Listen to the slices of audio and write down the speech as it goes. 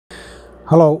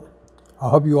Hello, I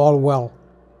hope you all well.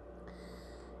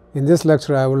 In this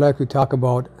lecture, I would like to talk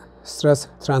about stress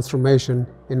transformation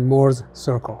in Mohr's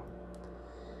circle.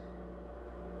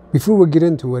 Before we get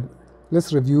into it,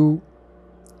 let's review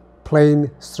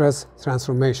plane stress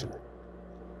transformation.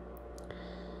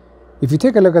 If you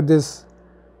take a look at this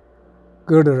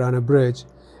girder on a bridge,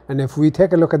 and if we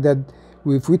take a look at that,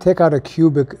 if we take out a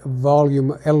cubic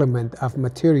volume element of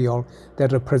material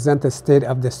that represents the state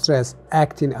of the stress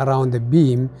acting around the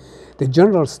beam, the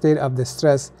general state of the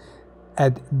stress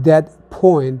at that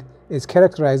point is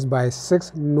characterized by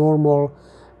 6 normal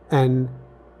and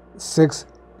 6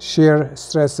 shear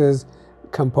stresses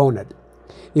component.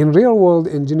 In real-world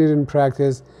engineering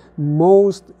practice,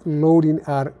 most loading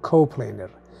are coplanar,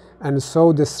 and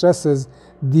so the stresses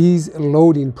these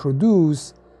loading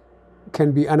produce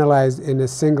can be analyzed in a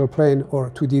single plane or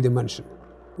 2D dimension.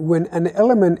 When an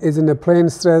element is in a plane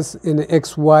stress in the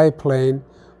XY plane,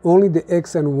 only the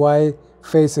X and Y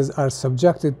faces are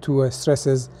subjected to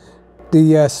stresses.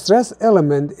 The stress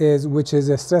element which is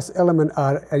a stress element,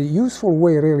 are a useful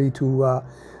way really to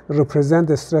represent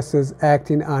the stresses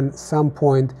acting on some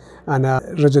point on a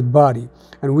rigid body,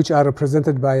 and which are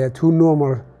represented by a 2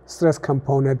 normal stress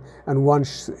component and 1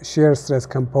 shear stress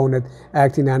component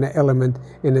acting on an element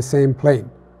in the same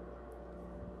plane.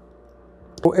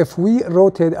 So if we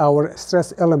rotate our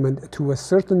stress element to a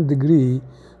certain degree,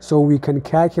 so we can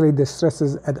calculate the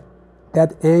stresses at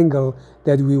that angle,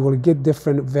 that we will get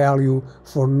different value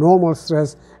for normal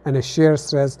stress and a shear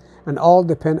stress, and all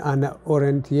depend on the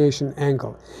orientation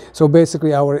angle. So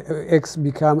basically our x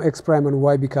prime and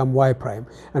y become y prime,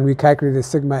 and we calculate the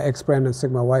sigma x prime and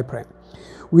sigma y prime.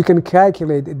 We can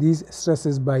calculate these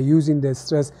stresses by using the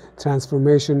stress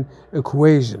transformation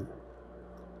equation.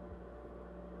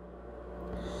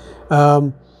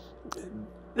 And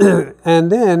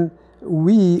then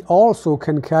we also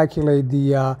can calculate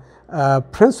the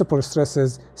principal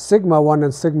stresses, sigma 1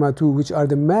 and sigma 2, which are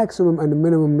the maximum and the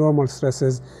minimum normal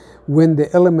stresses when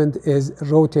the element is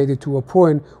rotated to a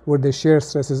point where the shear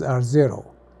stresses are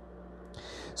 0.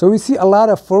 So we see a lot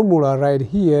of formula right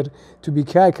here to be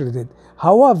calculated.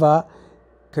 However,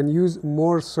 can use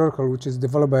Mohr's circle, which is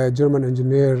developed by a German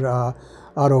engineer,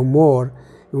 Otto Mohr.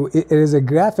 It is a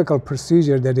graphical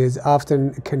procedure that is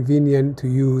often convenient to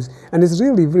use, and it's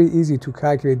really very easy to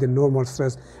calculate the normal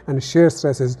stress and shear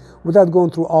stresses without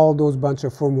going through all those bunch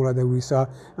of formula that we saw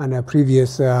on the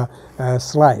previous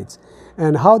slides.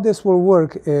 And how this will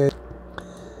work is,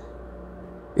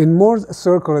 in Mohr's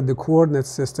circle, the coordinate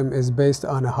system is based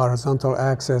on a horizontal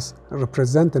axis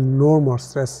represent the normal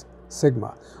stress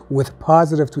sigma with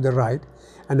positive to the right,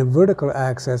 and a vertical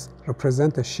axis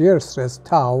represent the shear stress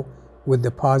tau with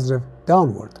the positive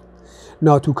downward.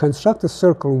 Now, to construct a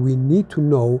circle, we need to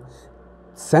know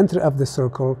center of the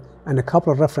circle and a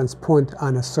couple of reference points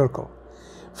on a circle.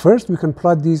 First, we can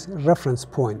plot these reference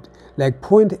points, like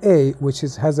point A, which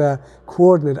has a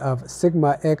coordinate of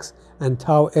sigma x and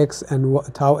tau x and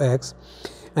tau x,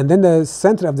 and then the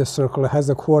center of the circle has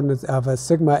a coordinate of a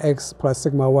sigma x plus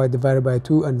sigma y divided by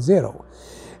 2 and 0.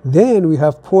 Then we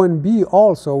have point B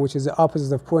also, which is the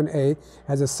opposite of point A,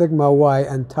 has a sigma y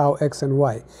and tau x and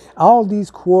y. All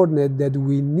these coordinates that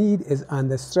we need is on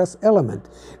the stress element.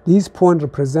 These points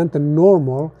represent the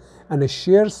normal and the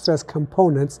shear stress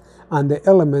components on the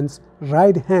element's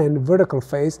right-hand vertical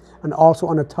face and also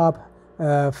on the top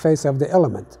face of the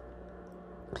element.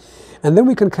 And then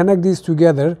we can connect these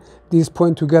together, these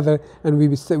points together, and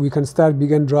we can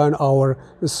begin drawing our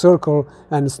circle.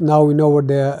 And now we know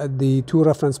where the 2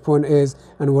 reference point is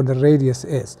and where the radius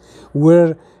is.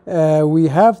 Where we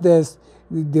have this,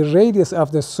 the radius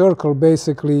of the circle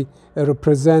basically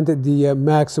represent the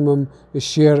maximum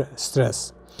shear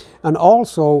stress. And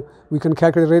also we can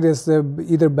calculate radius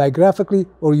either by graphically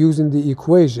or using the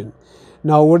equation.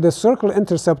 Now, where the circle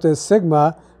intercept is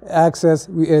sigma axis,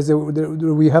 we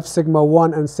have sigma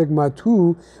 1 and sigma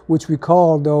 2, which we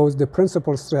call those the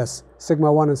principal stress,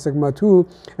 sigma 1 and sigma 2,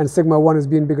 and sigma 1 is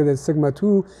being bigger than sigma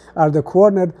 2, are the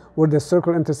coordinate where the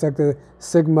circle intersects the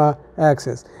sigma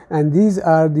axis. And these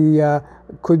are the,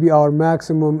 could be our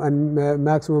maximum and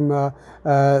maximum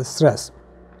stress.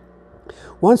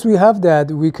 Once we have that,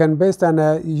 we can, based on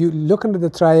you look into the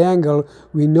triangle,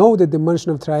 we know the dimension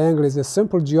of triangle is a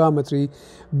simple geometry.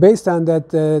 Based on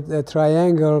that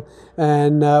triangle,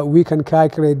 and we can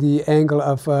calculate the angle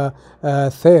of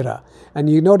theta.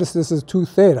 And you notice this is 2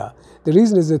 theta. The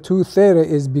reason is the 2 theta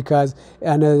is because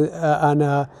on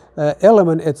a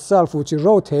element itself, which you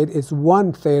rotate, it's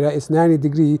 1 theta, it's 90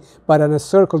 degrees, but on a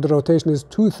circle, the rotation is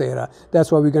 2 theta.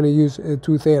 That's why we're going to use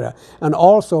 2 theta. And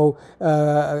also,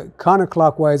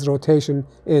 counterclockwise rotation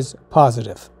is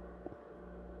positive.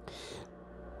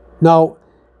 Now,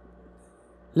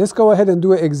 let's go ahead and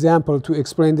do an example to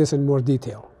explain this in more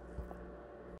detail.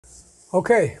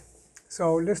 Okay,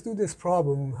 so let's do this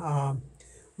problem.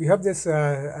 We have this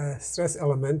stress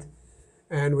element,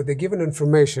 and with the given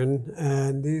information,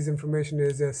 and this information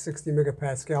is 60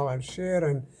 megapascal on shear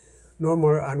and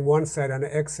normal on one side, on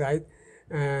the x side,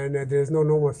 and there's no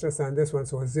normal stress on this one,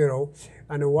 so it's 0.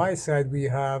 On the y side, we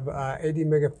have 80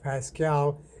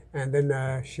 megapascal and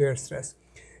then shear stress.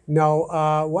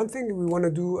 Now, one thing we want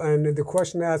to do, and the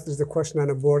question asked, there's a question on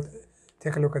the board.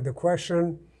 Take a look at the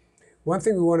question. One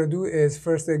thing we want to do is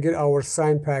first get our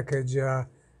sign package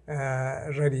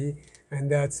ready,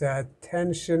 and that's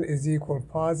tension is equal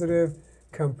positive,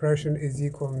 compression is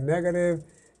equal negative,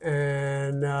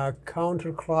 and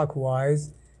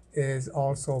counterclockwise is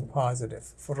also positive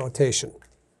for rotation.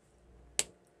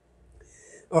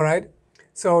 All right,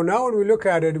 so now when we look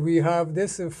at it, we have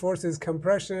this force is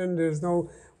compression. There's no,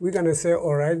 we're going to say,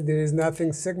 all right, there is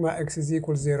nothing, sigma x is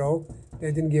equal 0.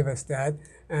 They didn't give us that.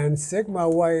 And sigma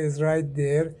y is right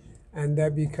there, and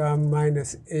that become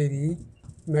minus 80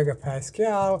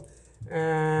 megapascal.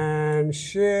 And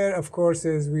shear, of course,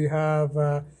 is we have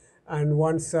on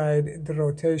one side, the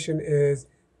rotation is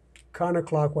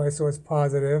counterclockwise, so it's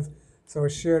positive. So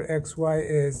shear xy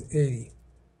is 80.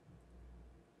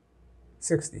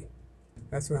 60.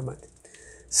 That's what I meant.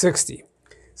 60.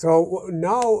 So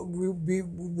now,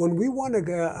 when we want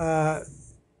to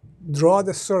draw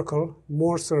the circle,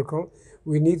 Mohr circle,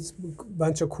 we need a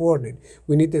bunch of coordinates.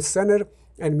 We need the center,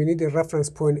 and we need a reference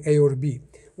point A or B.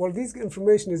 Well, this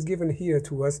information is given here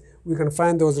to us. We can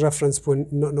find those reference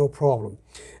points, no problem.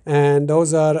 And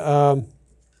those are,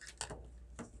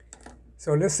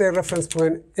 so let's say reference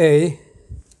point A,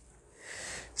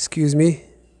 excuse me,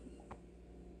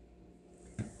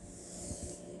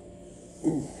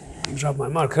 drop my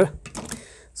marker.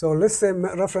 So let's say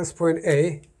reference point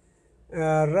A.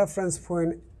 Reference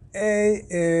point A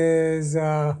is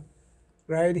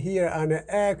right here on the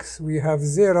x, we have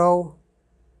 0.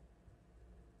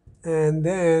 And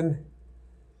then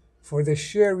for the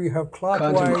shear, we have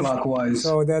clockwise.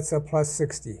 So that's a plus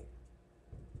 60.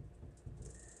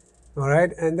 All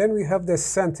right, and then we have the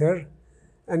center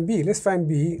and B. Let's find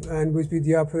B, and which be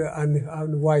the upper on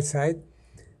the y side.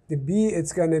 The B,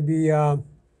 it's going to be,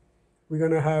 we're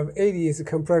going to have 80 is a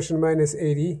compression minus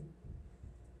 80.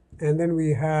 And then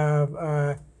we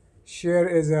have shear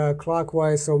is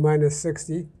clockwise, so minus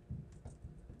 60.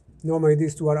 Normally,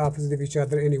 these two are opposite of each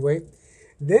other anyway.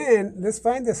 Then let's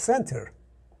find the center.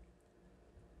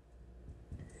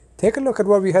 Take a look at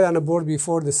what we had on the board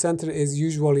before. The center is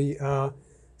usually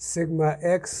sigma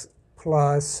x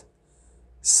plus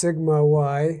sigma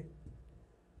y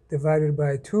divided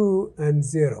by 2 and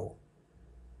 0.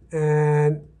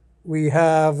 And we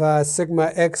have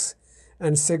sigma x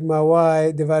and sigma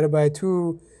y divided by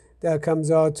 2. That comes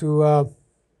out to,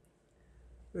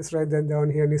 let's write that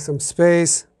down here, need some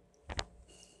space.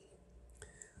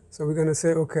 So we're going to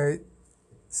say, okay,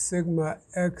 sigma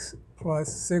x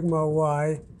plus sigma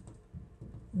y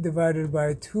divided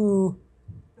by 2,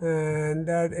 and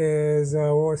that is,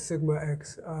 what was sigma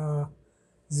x?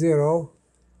 0,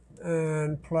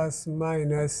 and plus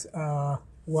minus,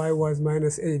 y was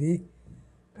minus 80,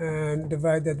 and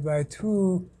divide that by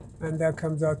 2, and that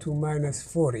comes out to minus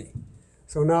 40.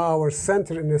 So now our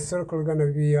center in the circle is going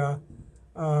to be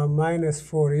minus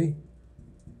 40,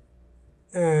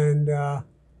 and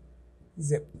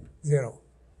zip, 0.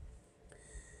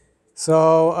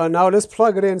 So now let's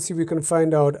plug it in, see if we can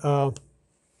find out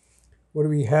what do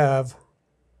we have.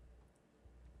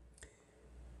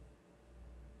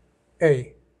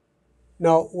 A.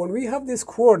 Now, when we have this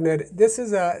coordinate, this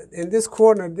is in this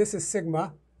coordinate, this is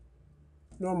sigma,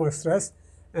 normal stress,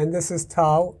 and this is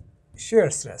tau, shear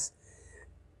stress.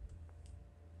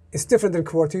 It's different than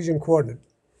Cartesian coordinate.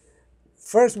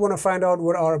 First, we want to find out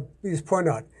what our B's point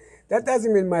out. That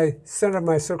doesn't mean my center of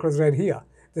my circle is right here.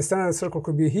 The center of the circle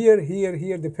could be here, here,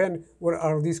 here, depend what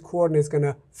are these coordinates going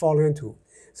to fall into.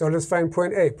 So let's find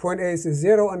point A. Point A is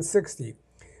 0 and 60.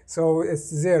 So it's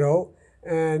 0,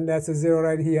 and that's a 0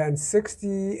 right here. And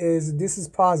 60 is, this is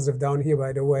positive down here,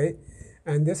 by the way,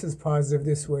 and this is positive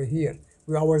this way here.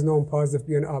 We always know positive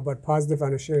being up, but positive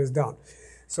on the shear is down.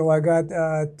 So I got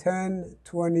 10,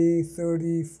 20,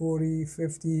 30, 40,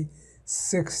 50,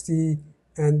 60,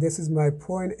 and this is my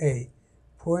point A.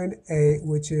 Point A,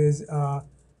 which is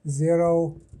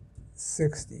 0,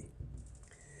 60.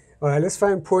 All right, let's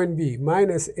find point B,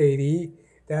 minus 80.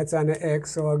 That's on the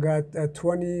x, so I got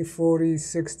 20, 40,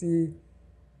 60,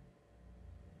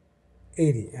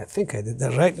 80. I think I did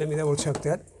that right. Let me double check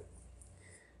that.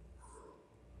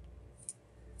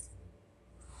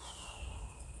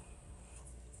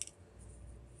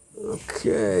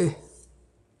 Okay.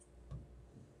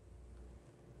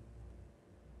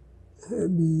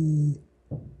 Maybe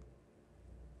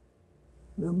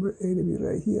number 8 will be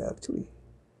right here, actually.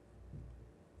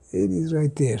 80 is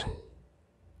right there.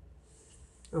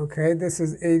 Okay, this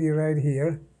is 80 right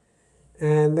here.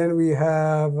 And then we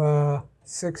have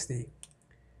 60.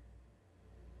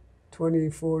 20,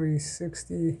 40,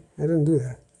 60. I didn't do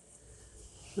that.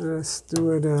 Let's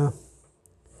do it.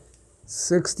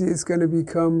 60 is going to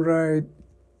become right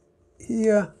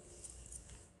here.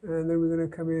 And then we're going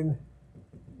to come in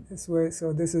this way.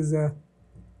 So this is a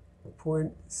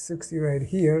point 60 right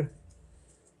here.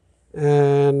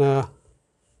 And oh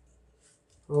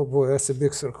boy, that's a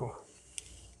big circle.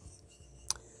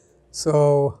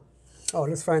 So,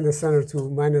 let's find the center to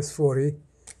minus 40.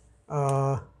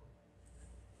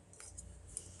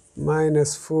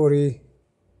 Minus 40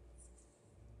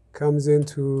 comes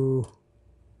into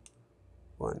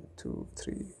 1, 2,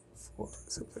 3, 4,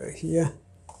 something right here.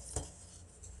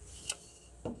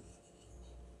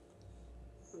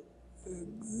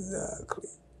 Exactly.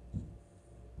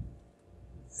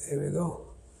 There we go.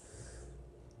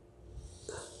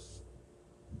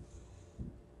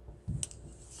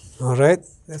 All right,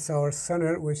 that's our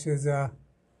center, which is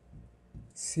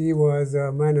C was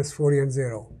minus 40 and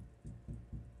 0.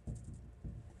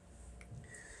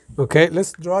 Okay,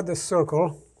 let's draw the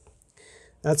circle.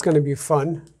 That's going to be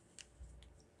fun.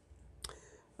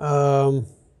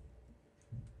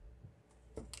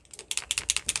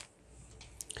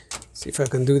 See if I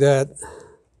can do that.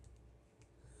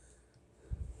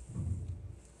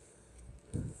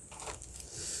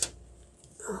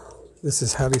 This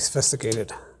is highly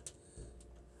sophisticated.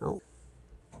 Oh.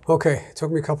 Okay, it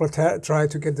took me a couple of tries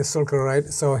to get the circle right.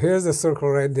 So here's the circle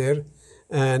right there,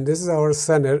 and this is our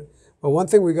center. But one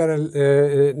thing we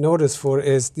gotta notice for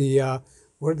is the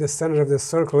where the center of the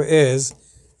circle is,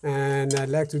 and I'd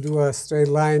like to do a straight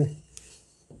line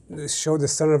to show the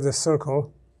center of the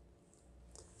circle.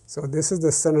 So this is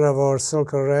the center of our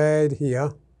circle right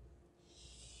here.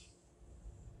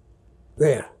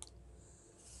 There.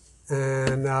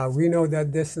 And we know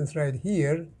that distance right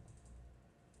here,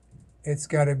 it's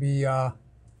got to be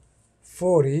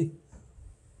 40.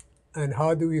 And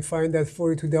how do we find that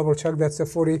 40 to double check that's a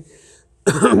 40?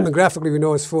 Graphically, we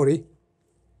know it's 40.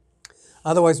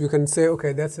 Otherwise, we can say,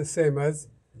 okay, that's the same as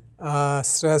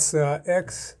stress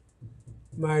x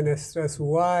minus stress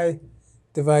y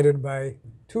divided by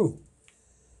 2.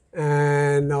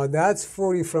 And now that's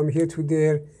 40 from here to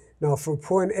there. Now for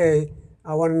point A,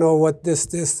 I want to know what this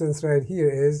distance right here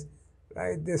is,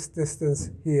 right? This distance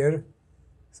here.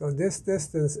 So this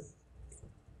distance,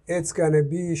 it's going to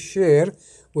be share,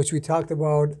 which we talked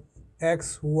about,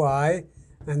 x, y,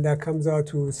 and that comes out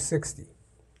to 60.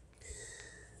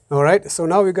 All right, so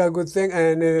now we got a good thing.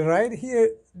 And right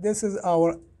here, this is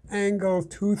our angle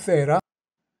 2 theta,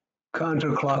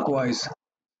 counterclockwise.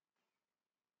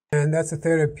 And that's a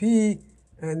theta P,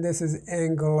 and this is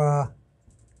angle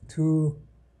 2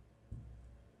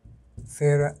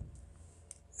 theta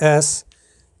S.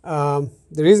 The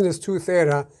reason it's 2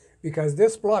 theta, because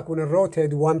this block, when it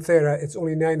rotates 1 theta, it's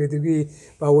only 90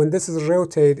 degrees. But when this is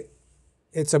rotated,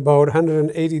 it's about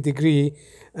 180 degrees.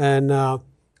 And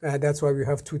that's why we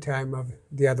have 2 times of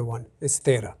the other one. It's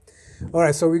theta. All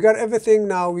right, so we got everything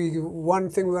now. One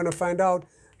thing we're going to find out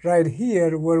right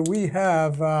here, where we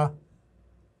have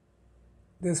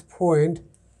this point,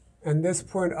 and this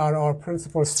point are our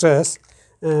principal stress.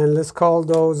 And let's call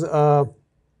those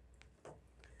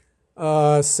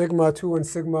sigma 2 and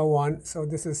sigma 1. So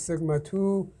this is sigma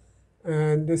 2,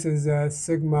 and this is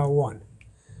sigma 1.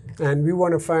 And we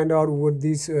want to find out what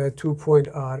these 2 points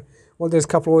are. Well, there's a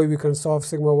couple of ways we can solve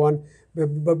sigma 1.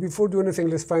 But before doing anything,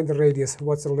 let's find the radius,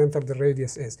 what's the length of the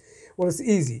radius is. Well, it's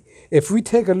easy. If we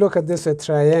take a look at this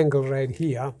triangle right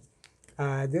here,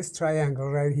 this triangle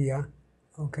right here,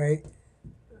 okay,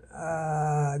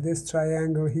 this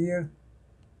triangle here,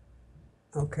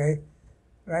 okay,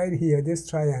 right here, this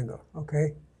triangle,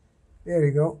 okay, there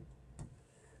you go.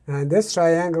 And this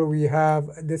triangle we have,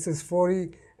 this is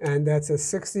 40, and that's a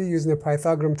 60. Using the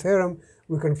Pythagorean theorem,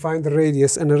 we can find the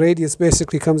radius, and the radius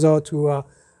basically comes out to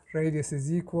radius is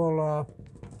equal,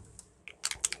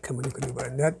 come on, you can do better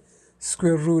than that,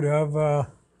 square root of,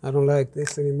 I don't like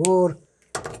this anymore,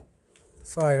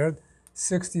 fired,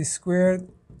 60 squared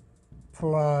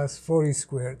plus 40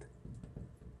 squared.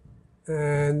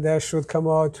 And that should come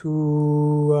out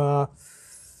to,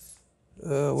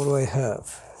 what do I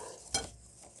have?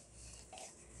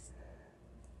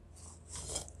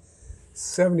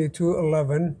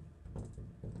 7211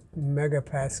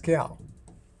 megapascal.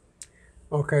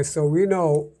 Okay, so we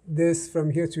know this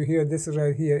from here to here, this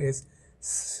right here is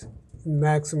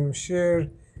maximum shear,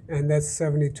 and that's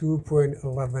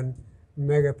 72.11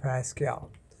 megapascal.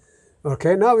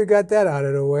 Okay, now we got that out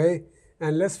of the way,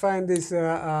 and let's find this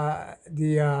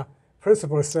the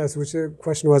principal stress, which the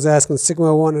question was asking,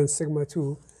 sigma 1 and sigma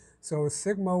 2. So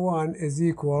sigma 1 is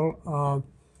equal,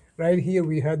 right here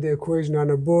we had the equation on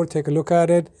the board, take a look at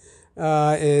it.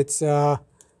 And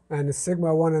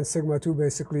sigma 1 and sigma 2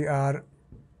 basically are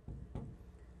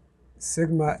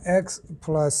sigma x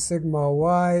plus sigma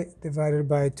y divided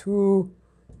by 2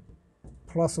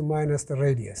 plus or minus the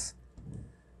radius.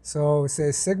 So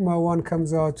say sigma 1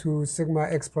 comes out to sigma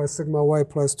x plus sigma y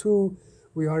plus 2.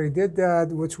 We already did that,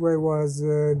 which way was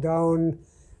down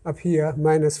up here,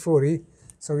 minus 40.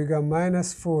 So we got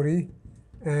minus 40,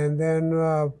 and then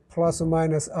plus or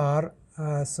minus r.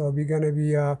 So we're going to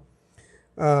be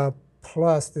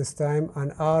plus this time,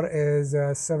 and r is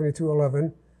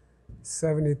 7211.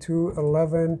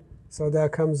 7211, so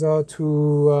that comes out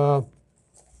to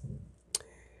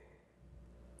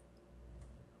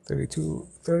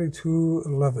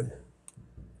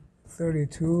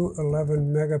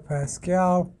 3211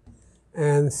 megapascal,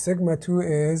 and sigma 2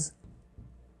 is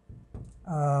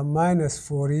minus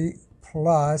 40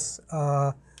 plus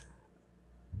r,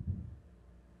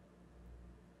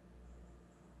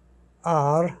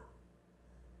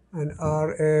 and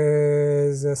r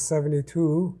is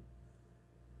 72.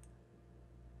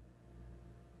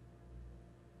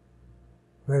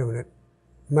 Wait a minute,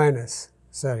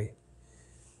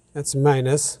 that's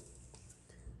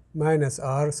minus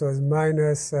r, so it's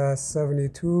minus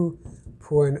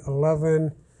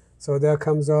 72.11, so that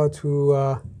comes out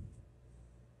to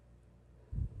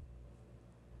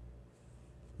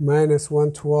minus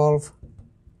 112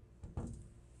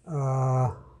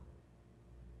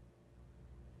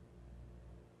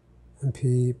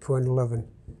 MP.11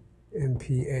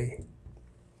 MPa.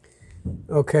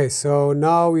 Okay, so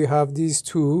now we have these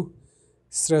two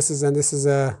stresses, and this is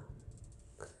a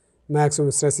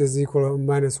maximum stress is equal to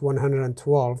minus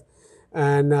 112.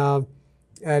 And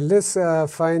let's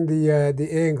find the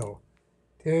angle,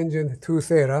 tangent 2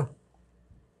 theta.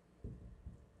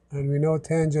 And we know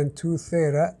tangent 2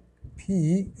 theta,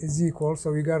 P is equal,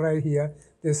 so we got right here,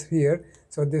 this here.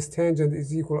 So this tangent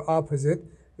is equal opposite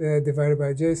divided by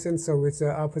adjacent, so it's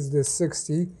opposite is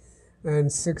 60.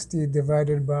 And 60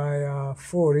 divided by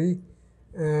 40,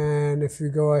 and if we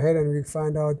go ahead and we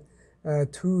find out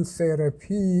 2 theta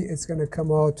p, it's going to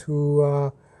come out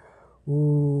to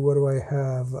what do I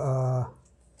have?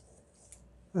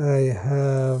 I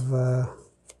have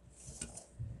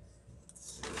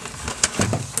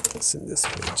it's in this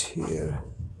page here,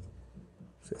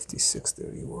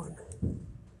 5631,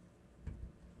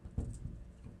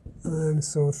 and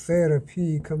so theta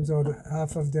p comes out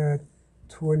half of that,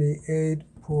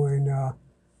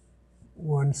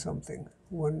 28.1 something,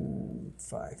 15,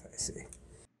 I see.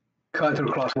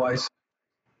 Counterclockwise.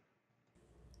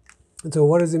 And so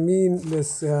what does it mean?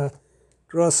 Let's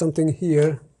draw something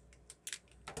here.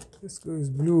 This goes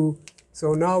blue.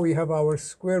 So now we have our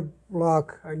square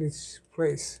block in its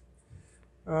place.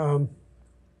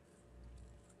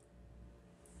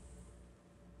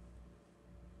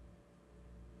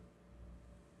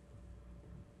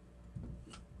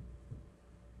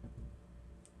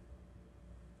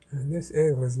 And this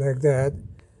angle is like that.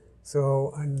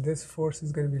 So, and this force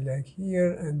is going to be like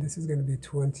here, and this is going to be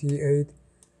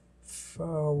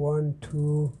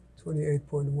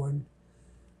 28.1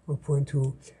 or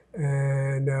 0.2.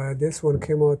 And this one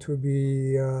came out to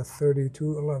be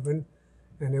 3211,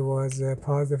 and it was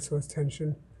positive source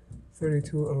tension,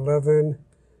 3211.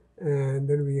 And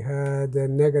then we had the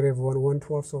negative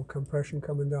 112, so compression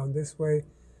coming down this way,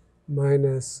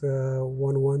 minus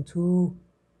 112.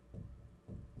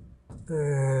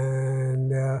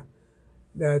 And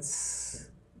that's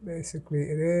basically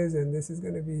it is, and this is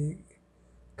going to be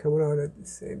coming out at the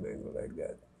same angle like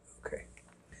that. Okay,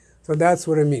 so that's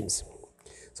what it means.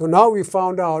 So now we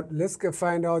found out, let's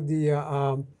find out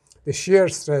the shear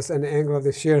stress and the angle of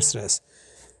the shear stress.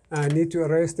 I need to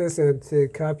erase this and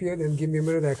copy it, and give me a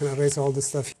minute, I can erase all this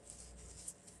stuff.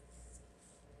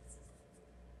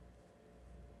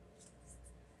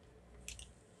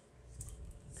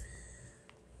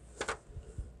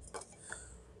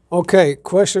 Okay,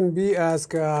 question B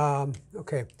asks,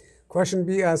 question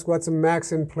B asks what's the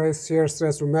max in place shear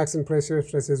stress, or max in place shear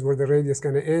stress is where the radius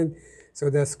going to end. So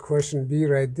that's question B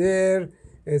right there.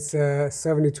 It's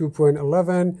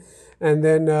 72.11, and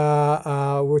then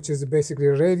which is basically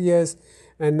radius.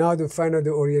 And now to find out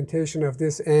the orientation of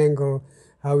this angle,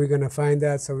 how are we going to find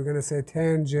that? So we're going to say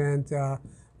tangent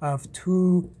of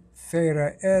 2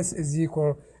 theta s is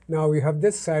equal, Now we have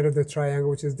this side of the triangle,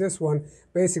 which is this one,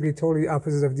 basically totally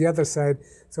opposite of the other side.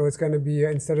 So it's going to be,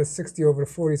 instead of 60 over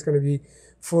 40, it's going to be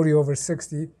 40 over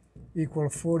 60 equal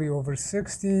 40 over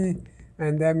 60.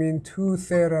 And that means 2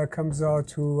 theta comes out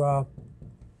to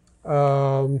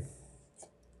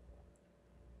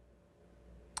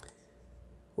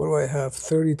what do I have?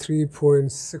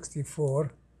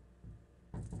 33.64.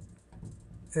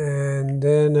 And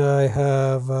then I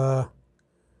have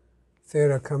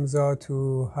theta comes out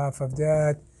to half of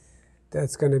that.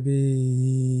 That's going to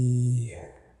be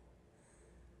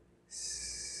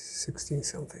 16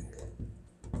 something.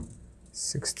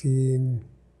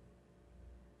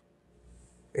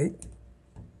 16.8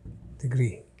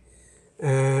 degree.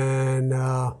 And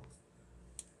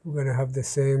we're going to have the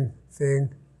same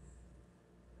thing.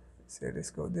 So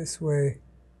let's go this way.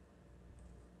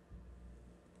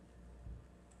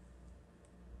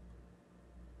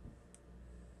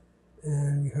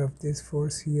 And we have this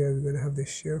force here. We're going to have the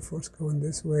shear force going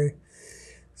this way.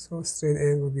 So straight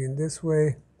angle being this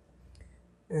way.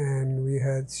 And we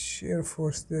had shear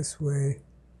force this way.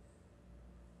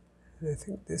 And I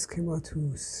think this came out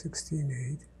to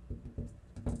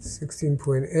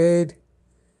 16.8.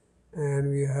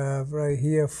 And we have right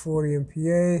here 40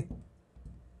 MPa.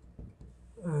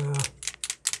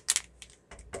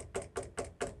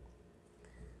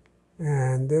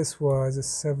 And this was a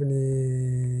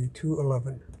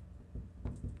 72.11.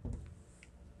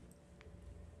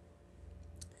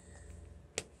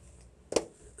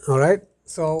 All right,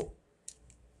 so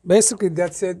basically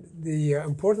that's it. The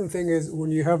important thing is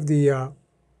when you have the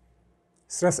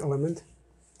stress element,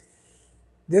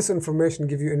 this information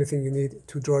gives you anything you need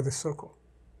to draw the circle.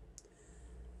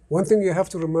 One thing you have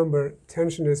to remember,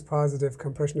 tension is positive,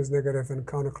 compression is negative, and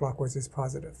counterclockwise is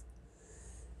positive.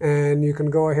 And you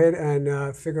can go ahead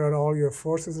and figure out all your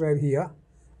forces right here,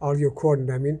 all your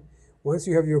coordinate, I mean. Once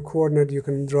you have your coordinate, you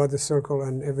can draw the circle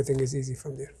and everything is easy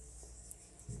from there.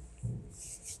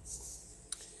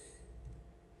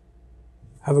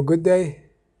 Have a good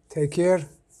day. Take care.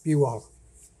 Be well.